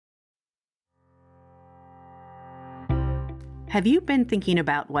Have you been thinking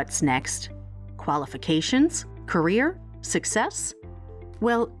about what's next? Qualifications? Career? Success?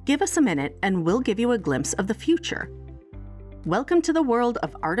 Well, give us a minute and we'll give you a glimpse of the future. Welcome to the world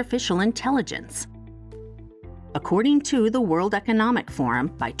of artificial intelligence. According to the World Economic Forum,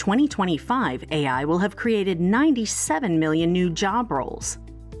 by 2025, AI will have created 97 million new job roles.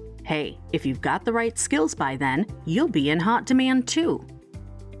 Hey, if you've got the right skills by then, you'll be in hot demand too.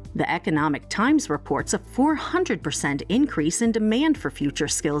 The Economic Times reports a 400% increase in demand for future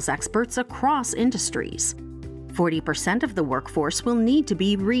skills experts across industries. 40% of the workforce will need to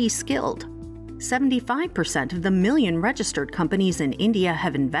be re-skilled. 75% of the million registered companies in India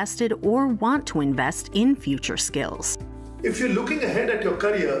have invested or want to invest in future skills. If you're looking ahead at your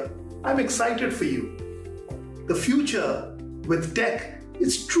career, I'm excited for you. The future with tech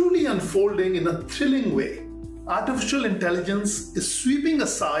is truly unfolding in a thrilling way. Artificial intelligence is sweeping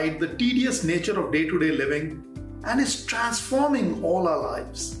aside the tedious nature of day-to-day living and is transforming all our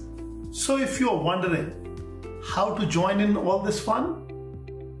lives. So if you're wondering how to join in all this fun,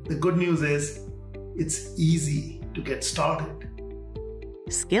 the good news is it's easy to get started.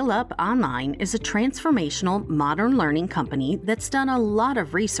 SkillUp Online is a transformational modern learning company that's done a lot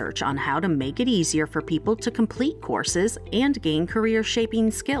of research on how to make it easier for people to complete courses and gain career-shaping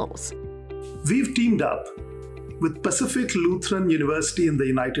skills. We've teamed up with Pacific Lutheran University in the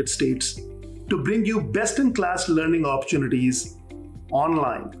United States to bring you best-in-class learning opportunities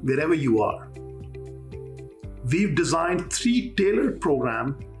online wherever you are. We've designed 3 tailored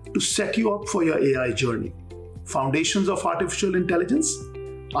programs to set you up for your AI journey: Foundations of Artificial Intelligence,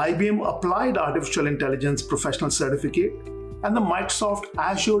 IBM Applied Artificial Intelligence Professional Certificate, and the Microsoft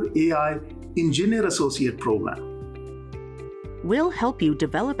Azure AI Engineer Associate Program. We'll help you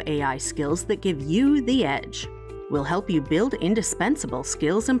develop AI skills that give you the edge. We'll help you build indispensable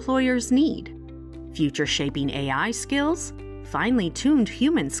skills employers need: future-shaping AI skills, finely tuned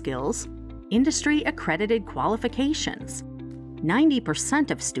human skills, industry-accredited qualifications.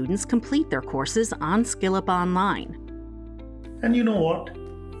 90% of students complete their courses on SkillUp Online. And you know what?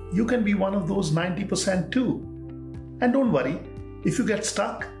 You can be one of those 90% too. And don't worry, if you get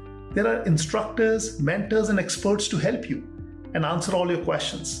stuck, there are instructors, mentors, and experts to help you and answer all your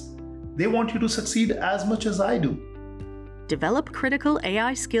questions. They want you to succeed as much as I do. Develop critical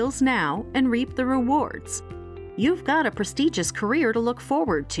AI skills now and reap the rewards. You've got a prestigious career to look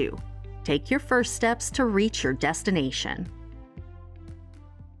forward to. Take your first steps to reach your destination.